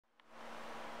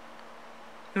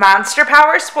Monster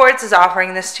Powersports is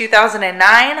offering this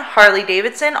 2009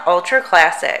 Harley-Davidson Ultra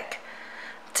Classic.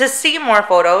 To see more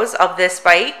photos of this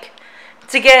bike,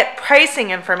 to get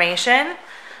pricing information,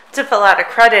 to fill out a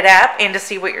credit app, and to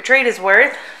see what your trade is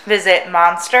worth, visit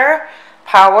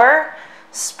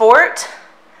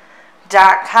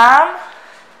monsterpowersport.com.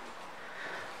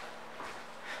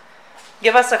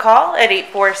 Give us a call at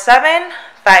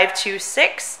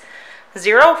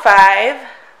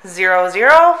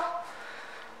 847-526-0500.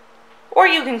 Or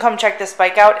you can come check this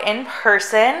bike out in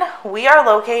person. We are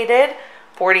located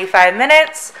 45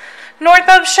 minutes north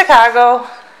of Chicago.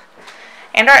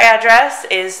 And our address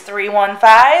is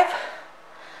 315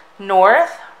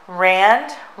 North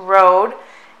Rand Road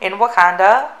in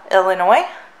Wauconda, Illinois.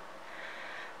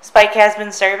 This bike has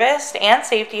been serviced and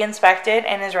safety inspected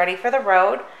and is ready for the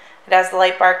road. It has the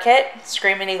light bar kit,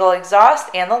 Screaming Eagle exhaust,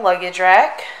 and the luggage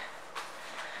rack.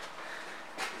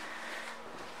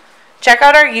 Check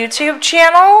out our YouTube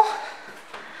channel,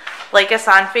 like us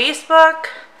on Facebook,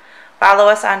 follow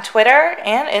us on Twitter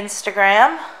and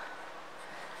Instagram.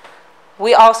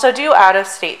 We also do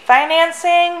out-of-state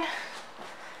financing,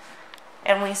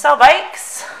 and we sell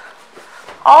bikes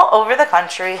all over the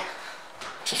country.